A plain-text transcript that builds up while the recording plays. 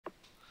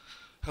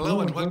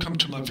Hello and welcome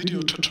to my video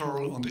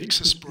tutorial on the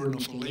excess burden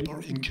of a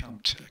labor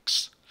income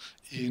tax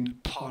in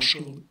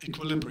partial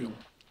equilibrium.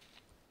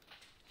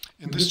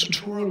 In this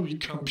tutorial we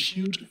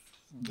compute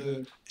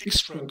the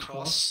extra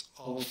costs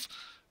of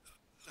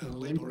a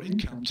labor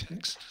income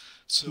tax.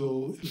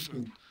 So if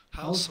a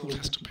household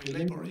has to pay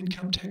labor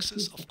income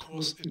taxes, of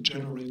course it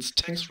generates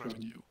tax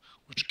revenue,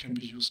 which can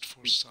be used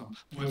for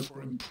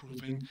for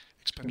improving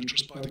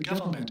expenditures by the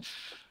government.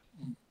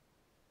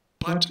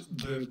 But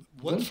the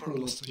welfare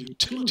loss, the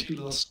utility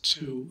loss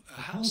to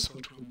a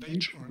household, to a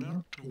wage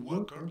earner, to a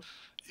worker,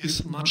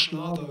 is much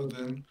larger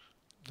than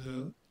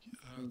the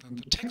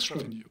tax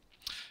revenue,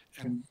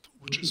 and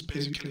which is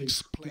basically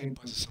explained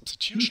by the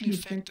substitution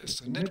effect. As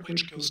the net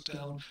wage goes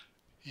down,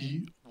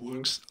 he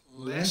works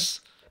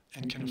less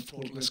and can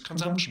afford less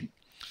consumption.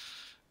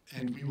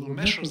 And we will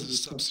measure the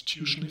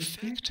substitution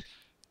effect,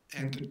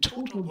 and the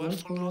total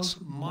welfare loss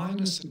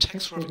minus the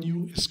tax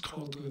revenue is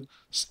called the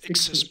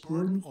excess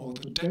burden, or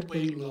the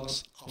deadweight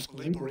loss of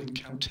labor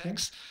income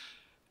tax.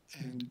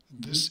 And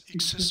this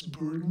excess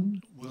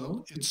burden,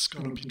 well, it's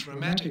going to be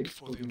dramatic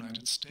for the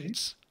United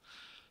States.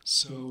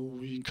 So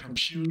we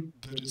compute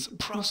that it's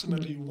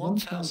approximately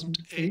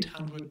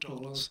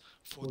 $1,800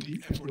 for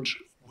the average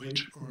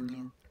wage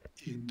earner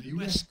in the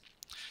US.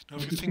 Now,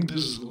 if you think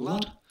this is a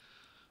lot,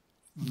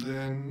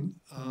 then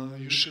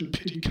you should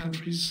pity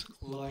countries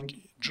like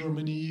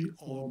Germany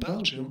or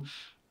Belgium,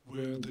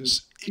 where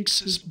this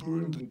excess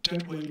burden, the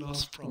deadweight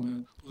loss from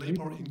a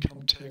labor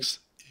income tax,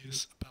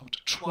 is about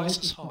twice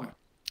as high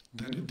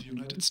than in the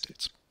United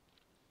States.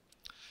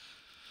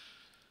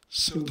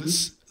 So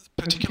this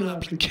particular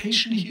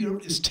application here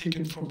is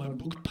taken from my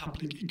book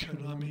Public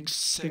Economics,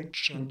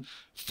 section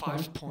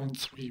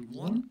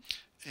 5.31,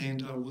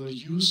 and I will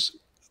use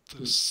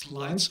the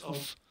slides from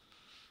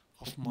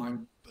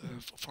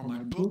my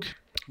book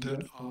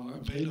that are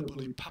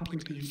available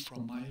publicly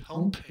from my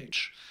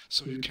homepage.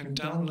 So you can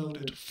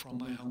download it from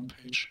my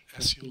homepage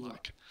as you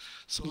like.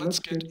 So let's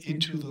get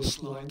into the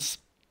slides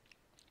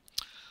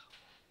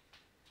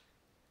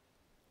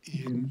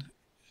in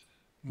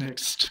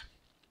next.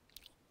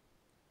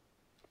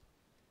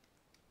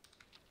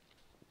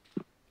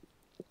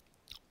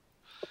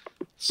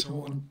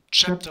 So on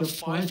chapter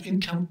 5,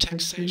 income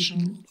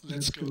taxation,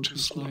 let's go to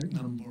slide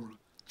number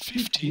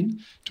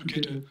 15 to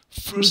get a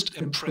first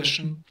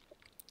impression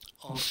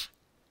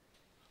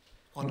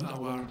on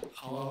our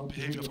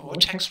behavior of our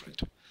tax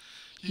rate.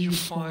 Here you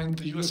find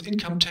the US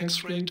income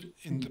tax rate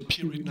in the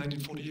period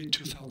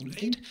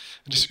 1948-2008,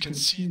 and as you can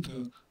see,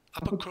 the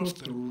upper curve,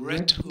 the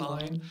red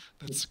line,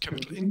 that's the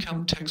capital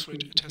income tax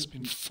rate. It has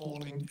been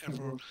falling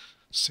ever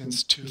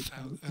since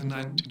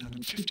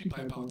 1950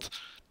 by about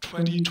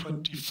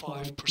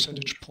 20-25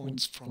 percentage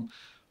points, from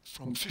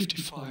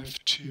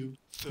 55 to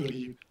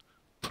 30%.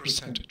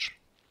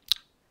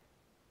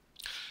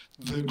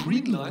 The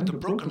green line, the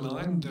broken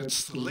line,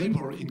 that's the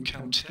labor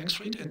income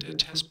tax rate, and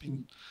it has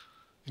been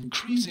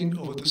increasing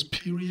over this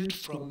period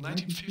from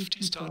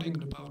 1950, starting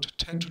at about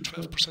 10 to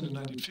 12% in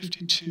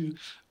 1950 to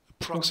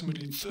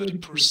approximately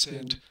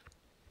 30%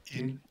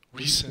 in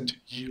recent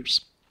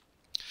years.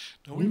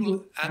 Now we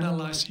will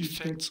analyze the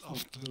effects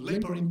of the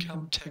labor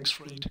income tax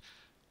rate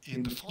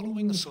in the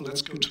following. So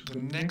let's go to the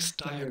next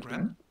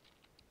diagram,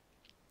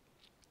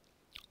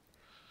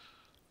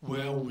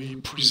 where we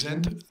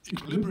present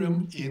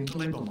equilibrium in the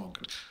labor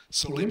market.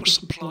 So labor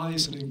supply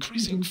is an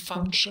increasing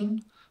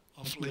function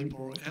of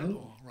labor L,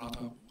 or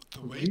rather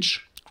the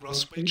wage,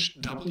 gross wage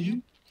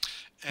W,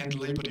 and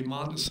labor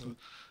demand is a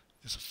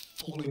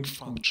falling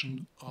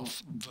function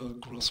of the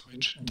gross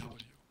wage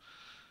W.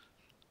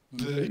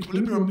 The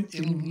equilibrium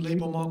in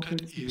labor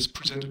market is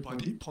presented by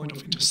the point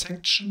of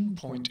intersection,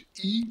 point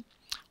E,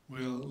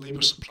 where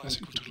labor supply is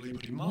equal to labor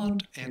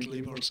demand, and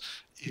labor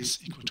is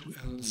equal to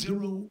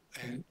L0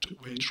 and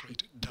wage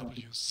rate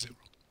W0.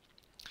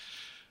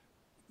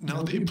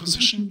 Now the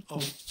imposition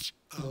of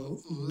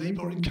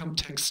labor income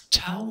tax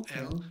tau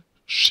L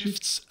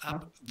shifts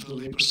up the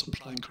labor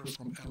supply curve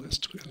from LS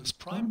to LS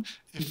prime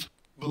if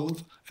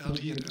both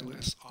LD and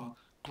LS are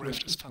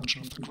graphed as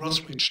function of the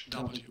gross wage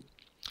W.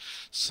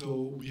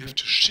 So we have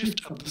to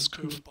shift up this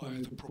curve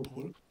by the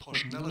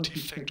proportionality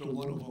factor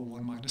 1 over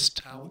 1 minus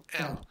tau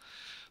L.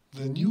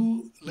 The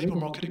new labor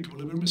market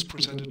equilibrium is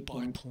presented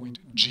by point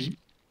G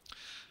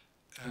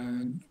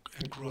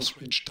at gross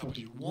wage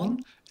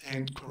W1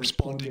 and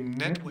corresponding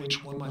net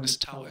wage 1 minus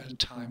tau L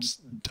times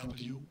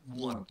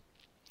W1.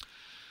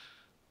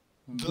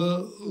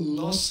 The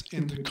loss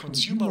in the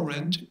consumer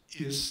rent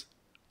is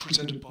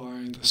presented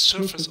by the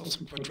surface of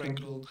the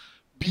quadrangle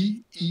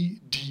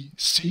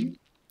BEDC,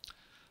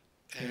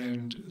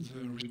 and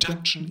the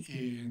reduction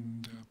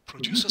in the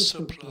producer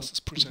surplus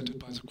is presented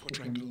by the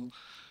quadrangle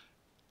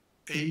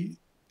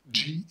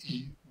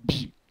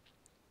AGEB.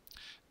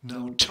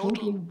 Now,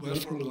 total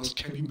welfare loss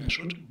can be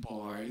measured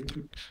by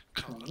the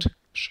colored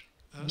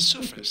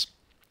surface.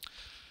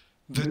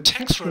 The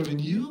tax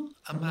revenue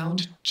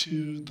amount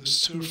to the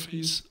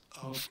surface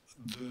of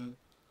the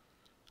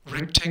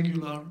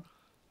rectangular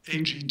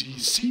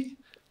AGDC,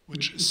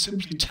 which is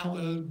simply tau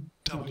L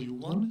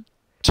W1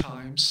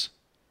 times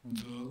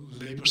the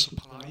labor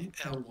supply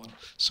L1.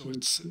 So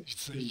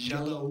it's a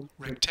yellow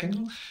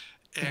rectangle,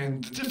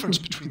 and the difference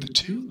between the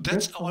two,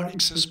 that's our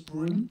excess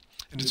burden,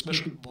 and it's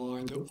measured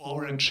by the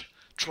orange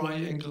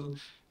triangle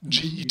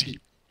GED.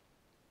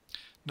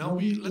 Now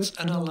let's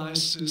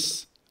analyze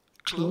this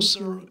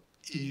closer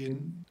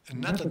in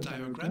another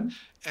diagram,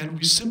 and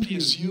we simply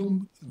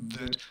assume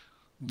that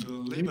the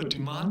labor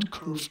demand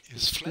curve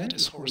is flat,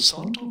 is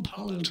horizontal,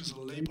 parallel to the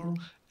labor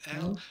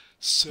L,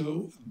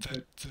 so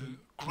that the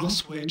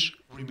gross wage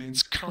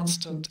remains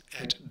constant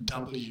at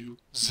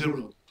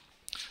W0.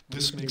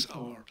 This makes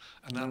our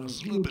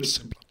analysis a little bit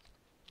simpler.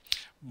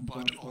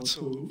 But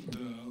also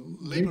the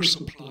labor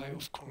supply,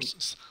 of course,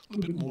 is a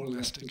little bit more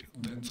elastic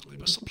than the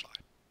labor supply,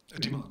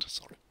 demand,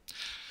 sorry.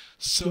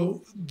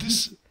 So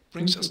this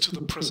brings us to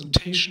the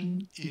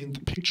presentation in the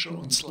picture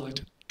on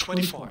slide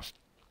 25.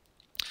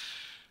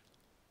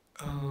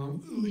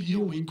 Here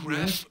we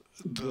graph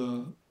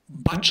the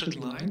budget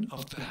line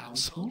of the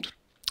household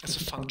as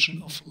a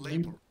function of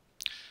labor.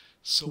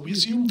 So we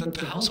assume that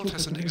the household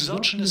has an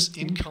exogenous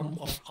income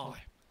of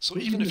I. So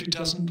even if he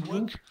doesn't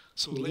work,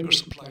 so labor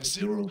supply is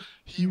 0,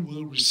 he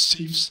will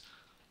receive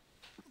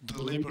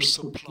the labor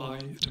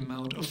supply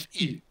amount of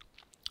E.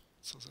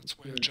 So that's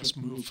why I just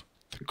move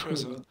the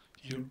cursor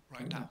here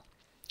right now.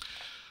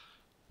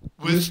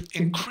 With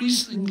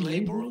increasing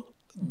labor,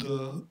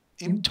 the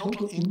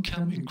total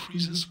income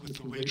increases with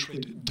the wage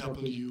rate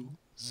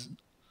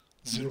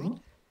W0.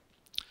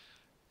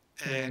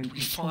 And we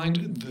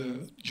find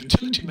the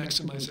utility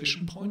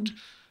maximization point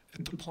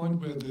at the point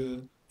where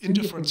the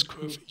indifference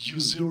curve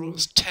U0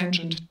 is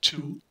tangent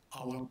to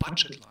our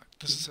budget line.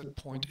 This is at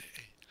point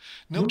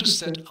A. Notice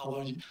that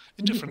our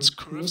indifference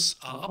curves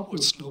are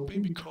upward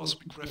sloping because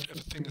we graphed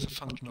everything as a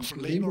function of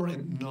labor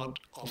and not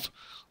of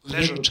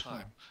leisure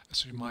time,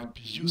 as we might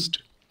be used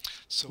to.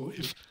 So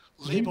if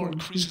labor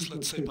increases,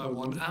 let's say, by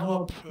 1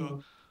 hour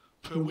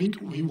per week,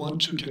 we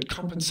want to get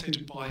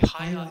compensated by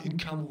higher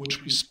income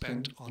which we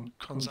spend on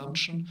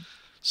consumption,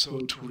 so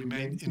to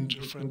remain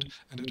indifferent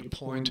and at a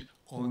point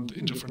on the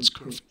indifference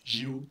curve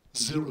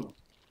U0.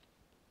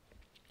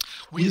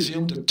 We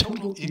assume that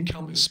total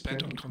income is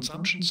spent on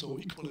consumption, so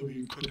equally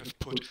we could have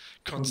put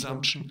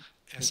consumption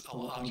as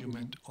our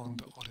argument on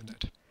the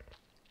ordinate.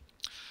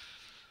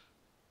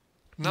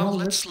 Now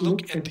let's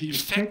look at the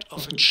effect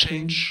of a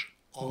change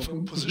of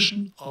a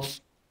position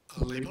of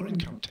a labor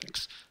income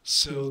tax.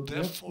 So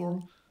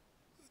therefore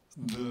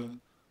the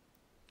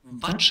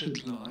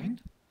budget line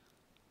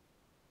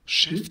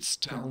shifts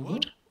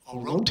downward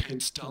or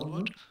rotates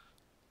downward,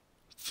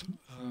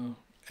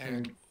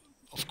 and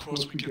of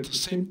course we get the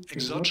same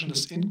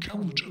exogenous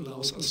income which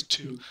allows us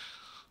to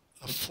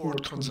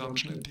afford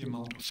consumption at the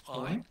amount of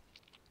I,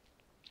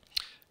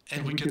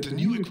 and we get the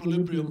new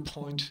equilibrium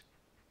point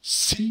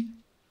C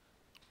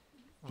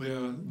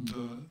where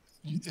the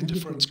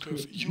indifference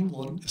curve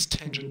U1 is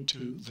tangent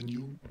to the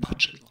new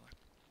budget line.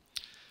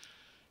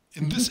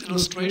 In this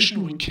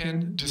illustration we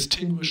can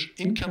distinguish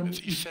income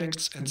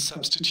effects and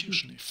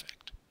substitution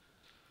effect.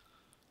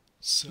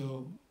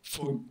 So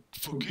for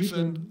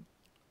given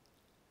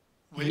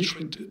wage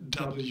rate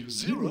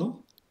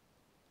W0,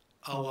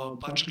 our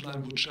budget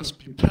line would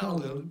just be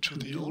parallel to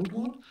the old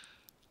one,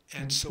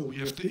 and so we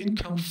have the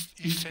income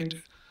effect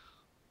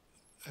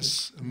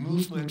as a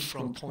movement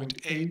from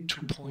point A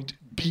to point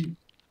B.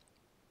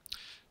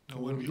 Now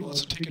when we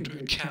also take into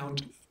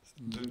account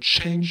the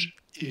change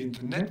in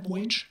the net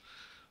wage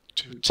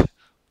to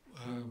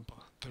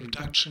the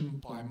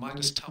reduction by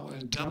minus tau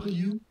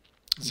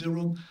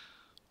LW0,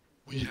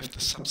 we have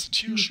the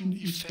substitution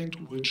effect,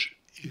 which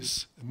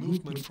is a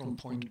movement from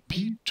point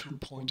B to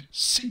point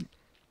C.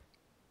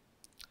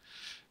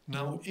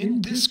 Now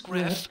in this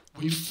graph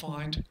we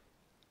find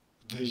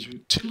the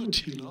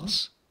utility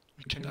loss.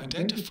 We can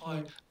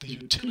identify the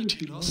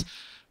utility loss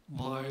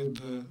by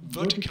the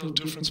vertical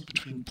difference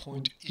between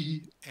point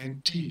E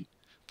and D,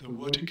 the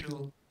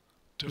vertical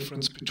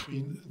difference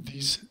between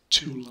these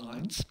two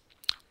lines,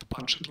 the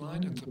budget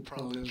line and the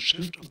parallel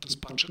shift of this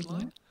budget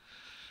line,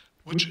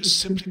 which is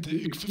simply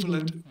the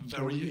equivalent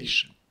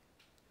variation.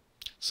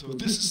 So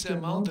this is the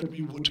amount that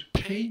we would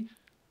pay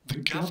the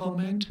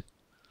government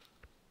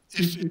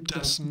if it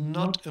does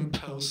not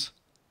impose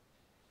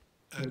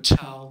a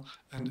tau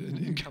and an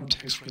income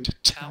tax rate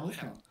tau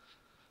L.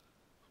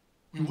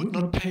 We would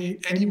not pay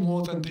any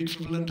more than the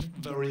equivalent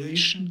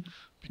variation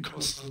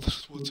because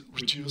this would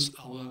reduce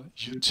our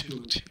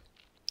utility.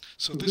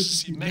 So this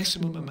is the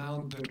maximum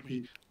amount that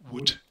we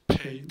would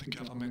pay the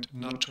government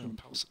not to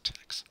impose a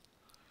tax.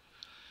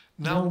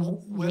 Now,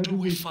 where do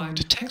we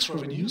find tax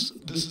revenues?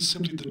 This is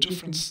simply the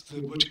difference,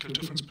 the vertical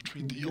difference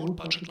between the old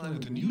budget line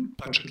and the new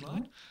budget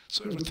line.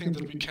 So everything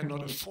that we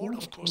cannot afford,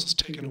 of course, is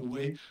taken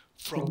away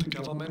from the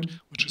government,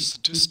 which is the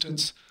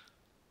distance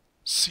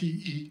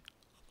CE.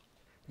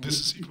 This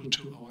is equal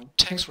to our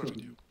tax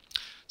revenue.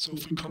 So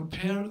if we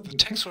compare the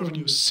tax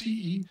revenue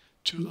CE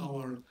to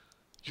our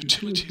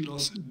utility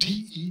loss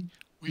DE,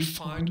 we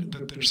find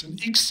that there's an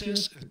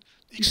excess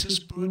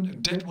burden, a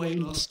deadweight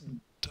loss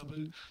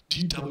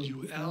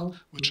DWL,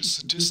 which is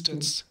the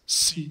distance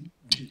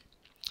CD.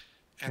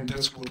 and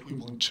that's what we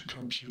want to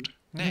compute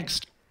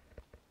next.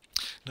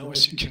 Now,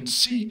 as you can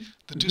see,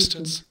 the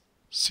distance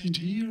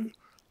CD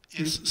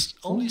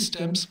only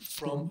stems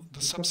from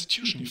the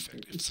substitution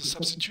effect. If the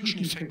substitution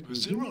effect were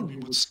 0 and we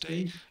would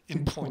stay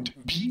in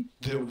point B,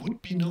 there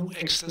would be no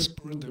excess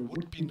burn, there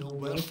would be no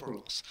welfare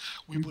loss.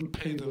 We would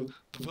pay the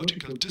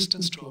vertical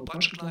distance to our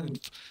budget line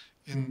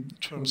in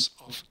terms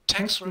of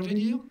tax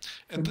revenue,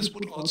 and this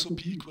would also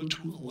be equal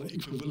to our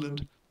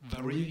equivalent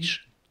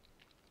variation.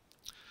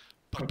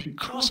 But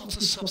because of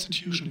the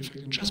substitution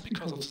effect, and just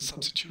because of the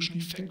substitution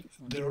effect,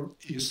 there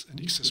is an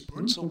excess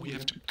burn, so we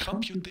have to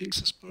compute the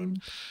excess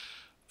burn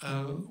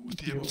with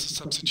the help of the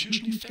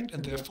substitution effect,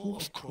 and therefore,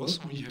 of course,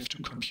 we have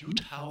to compute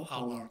how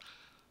our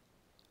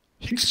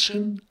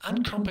Higgs'sche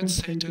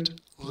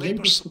uncompensated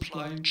labor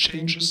supply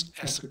changes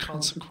as a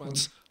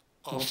consequence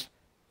of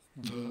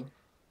the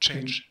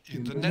change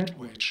in the net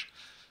wage.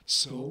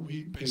 So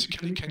we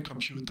basically can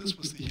compute this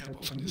with the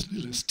help of an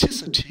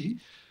elasticity,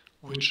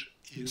 which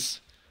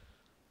is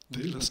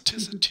the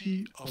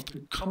elasticity of the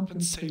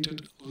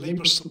compensated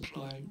labor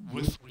supply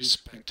with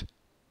respect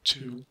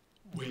to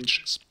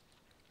wages.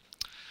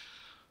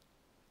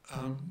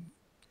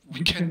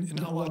 We can,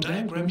 in our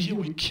diagram here,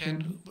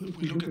 if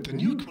we look at the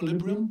new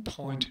equilibrium,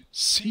 point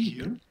C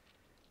here,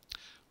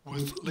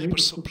 with labor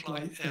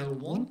supply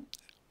L1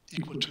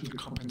 equal to the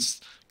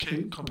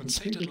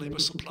compensated labor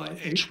supply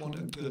H1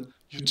 and the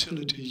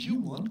utility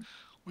U1,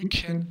 we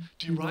can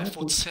derive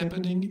what's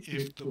happening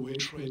if the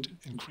wage rate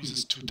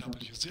increases to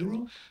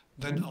W0.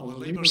 Then our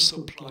labor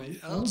supply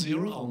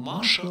L0, our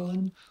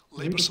Marshallen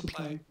labor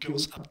supply,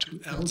 goes up to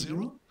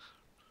L0,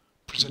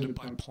 presented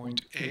by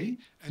point A,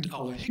 and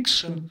our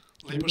Higgs'sche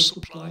labor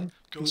supply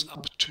goes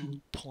up to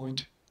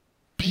point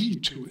B,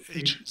 to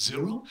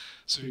H0.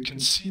 So you can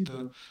see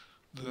the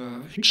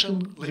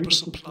Higgs'sche labor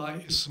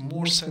supply is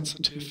more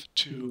sensitive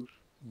to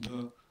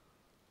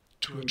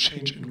a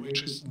change in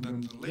wages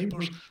than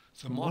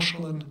the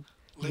Marshallen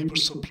labor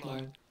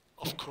supply.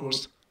 Of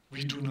course,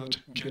 we do not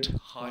get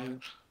higher.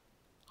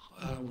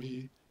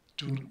 We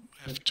do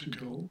have to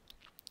go.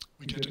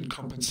 We get in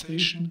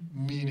compensation,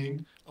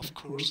 meaning, of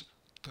course,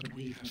 that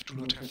we do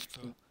not have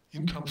the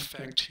income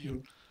fact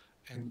here,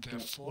 and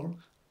therefore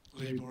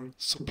labor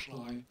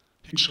supply,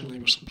 Higgs'sche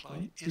labor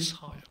supply, is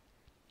higher.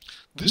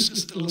 This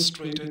is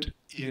illustrated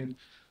in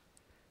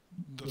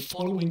the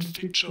following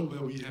picture,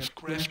 where we have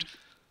graphed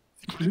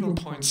equilibrium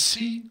point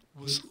C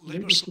with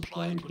labor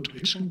supply equal to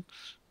Higgs'sche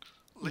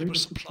labor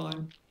supply,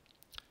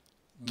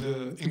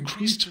 the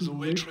increase to the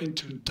wage rate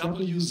to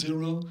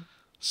W0,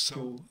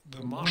 so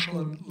the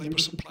Marshallen labor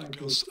supply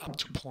goes up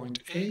to point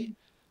A.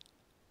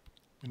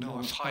 We now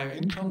have higher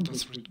income,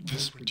 this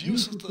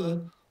reduces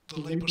the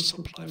labor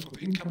supply for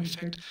the income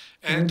effect,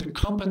 and the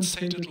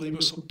compensated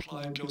labor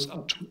supply goes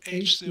up to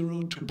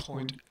H0 to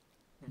point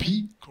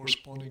B,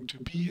 corresponding to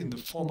B in the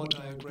former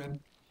diagram,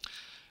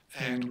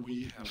 and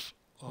we have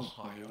a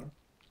higher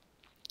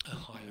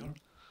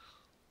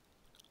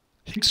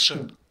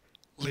Higgs'sche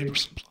labor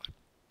supply,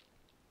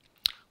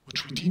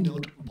 which we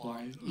denote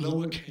by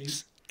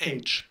lowercase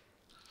h.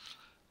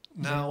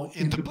 Now,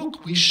 in the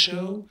book, we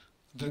show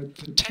that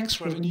the tax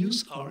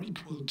revenues are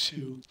equal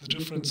to the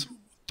difference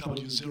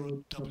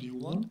W0,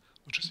 W1,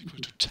 which is equal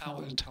to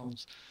tau L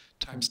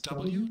times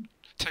W,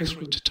 tax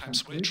rate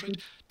times wage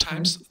rate,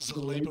 times the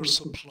labor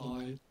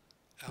supply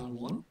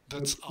L1.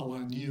 That's our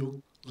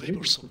new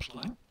labor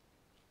supply.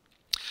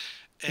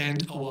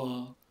 And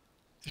our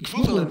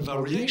equivalent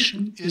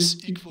variation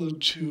is equal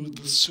to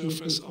the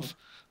surface of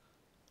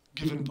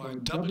given by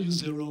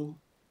W0,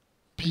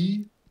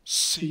 B,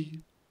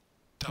 C,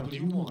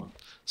 W1.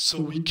 So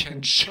we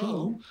can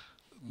show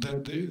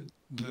that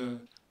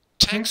the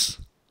tax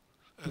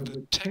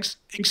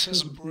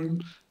excess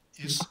burden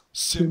is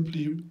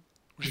simply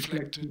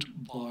reflected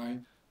by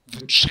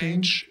the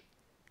change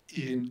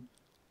in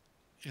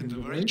the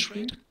wage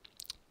rate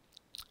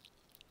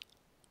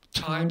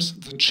times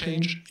the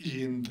change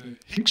in the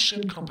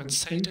Higgs'sche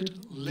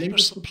compensated labor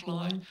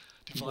supply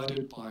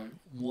divided by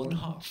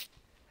 1/2.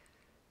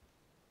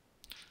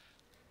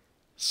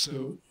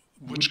 So,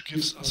 which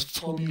gives us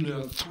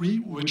formula 3,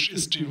 which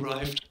is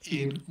derived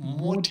in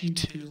more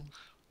detail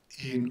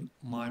in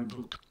my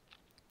book.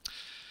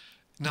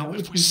 Now,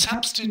 if we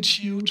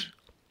substitute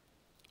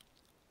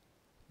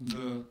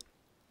the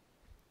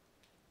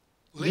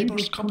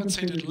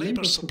compensated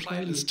labor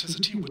supply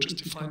elasticity, which is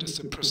defined as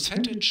the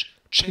percentage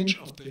change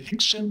of the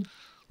Higgs'sche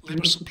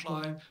labor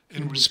supply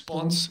in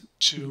response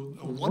to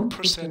a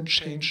 1%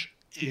 change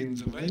in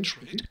the wage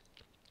rate,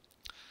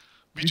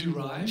 we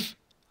derive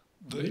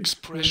the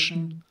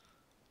expression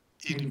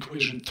in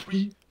equation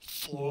 3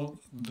 for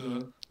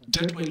the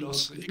deadweight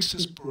loss, the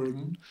excess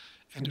burden,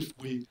 and if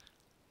we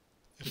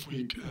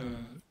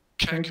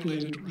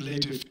calculate it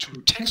relative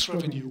to tax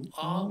revenue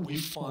R, we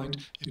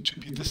find it to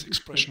be this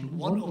expression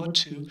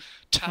 1/2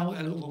 tau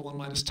L over 1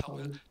 minus tau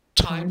L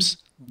times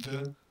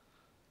the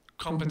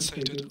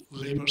compensated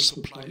labor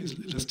supply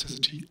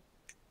elasticity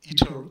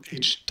eta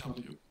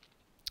HW.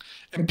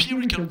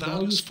 Empirical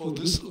values for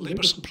this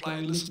labor supply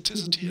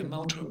elasticity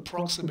amount to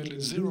approximately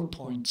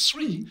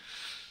 0.3.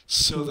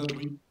 so that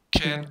we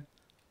can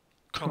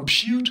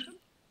compute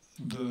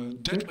the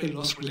deadweight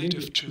loss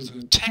relative to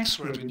the tax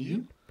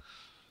revenue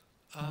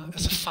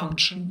as a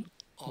function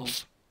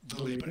of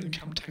the labor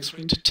income tax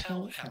rate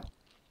tau L.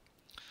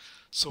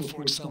 So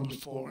for example,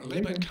 for a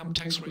labor income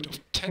tax rate of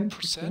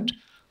 10%,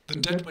 the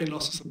deadweight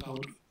loss is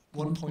about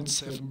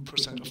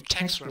 1.7% of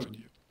tax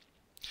revenue.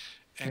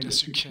 And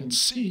as you can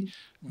see,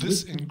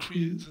 this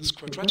increases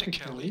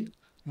quadratically,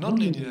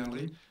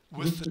 non-linearly,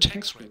 with the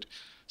tax rate.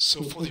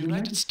 So for the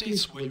United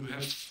States, where you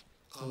have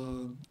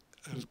a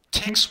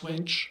tax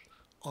wage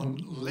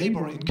on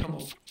labor income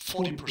of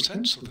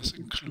 40%, so this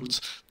includes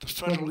the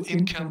federal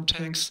income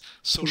tax,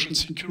 social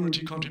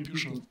security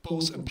contribution of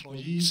both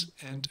employees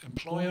and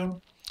employer,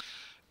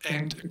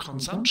 and a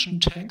consumption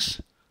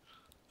tax,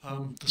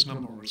 this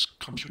number is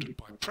computed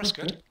by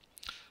Prescott,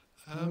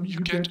 you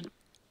get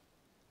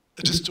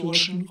a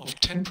distortion of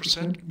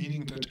 10%,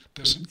 meaning that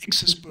there's an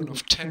excess burden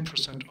of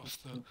 10% of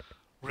the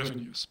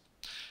revenues.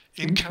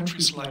 In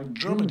countries like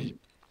Germany,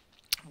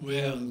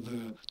 where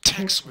the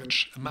tax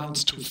wage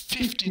amounts to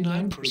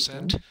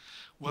 59%,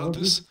 well,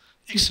 this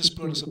excess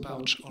burden is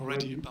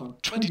already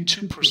about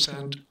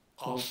 22%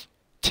 of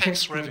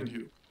tax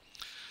revenue.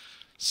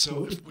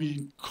 So if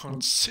we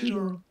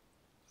consider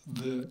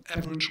the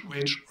average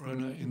wage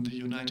earner in the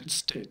United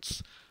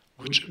States,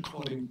 which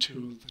according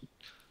to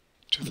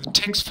the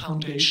Tax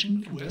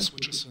Foundation US,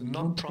 which is a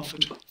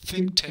non-profit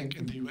think tank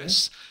in the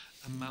US,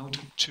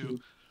 amounted to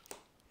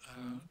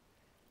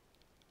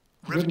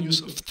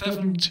revenues of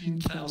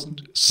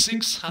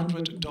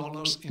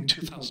 $17,600 in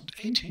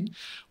 2018,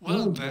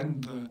 well,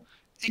 then the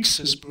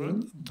excess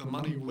burden, the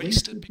money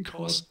wasted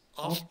because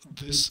of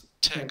this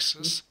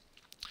taxes,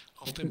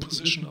 of the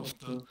imposition of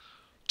the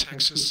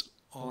taxes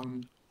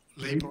on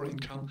labor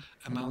income,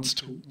 amounts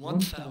to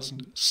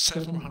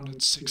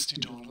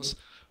 $1,760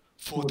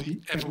 for the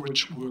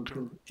average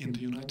worker in the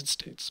United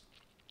States.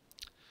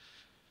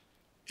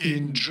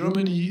 In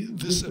Germany,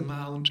 this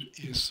amount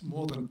is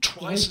more than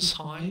twice as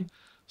high,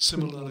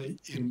 similarly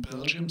in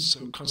Belgium,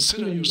 so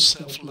consider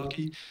yourself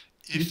lucky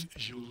if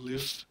you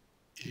live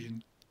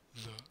in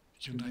the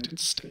United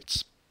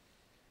States.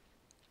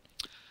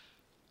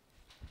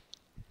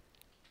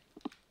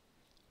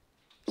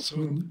 So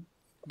in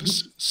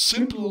this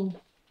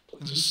simple,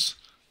 this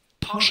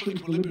partial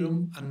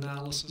equilibrium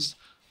analysis,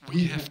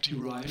 we have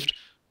derived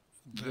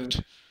that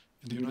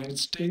in the United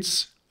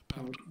States,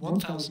 about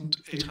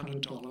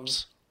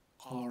 $1,800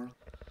 are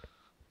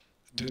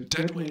the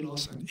deadweight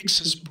loss and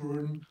excess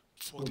burden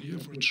for the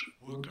average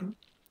worker.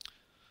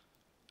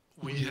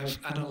 We have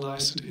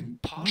analyzed it in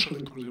partial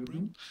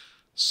equilibrium,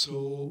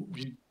 so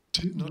we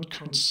did not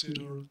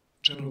consider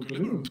general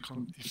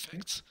equilibrium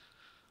effects.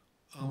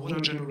 What are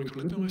general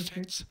equilibrium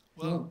effects?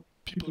 Well,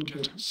 people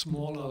get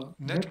smaller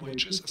net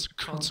wages. As a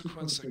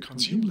consequence, they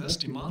consume less,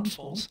 demand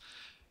falls.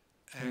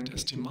 And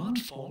as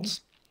demand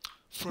falls,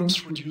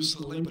 firms reduce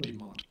the labor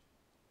demand.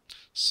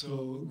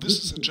 So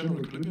this is a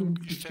general equilibrium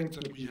effect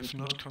that we have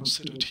not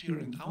considered here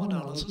in our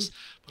analysis,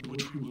 but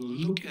which we will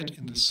look at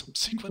in the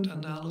subsequent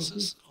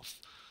analysis of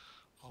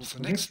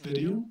the next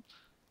video.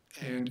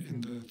 And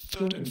in the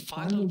third and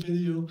final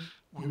video,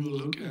 we will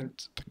look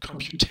at the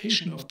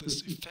computation of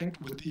this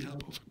effect with the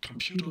help of a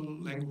computer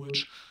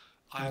language,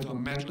 either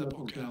MATLAB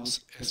or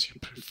Gauss, as you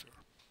prefer.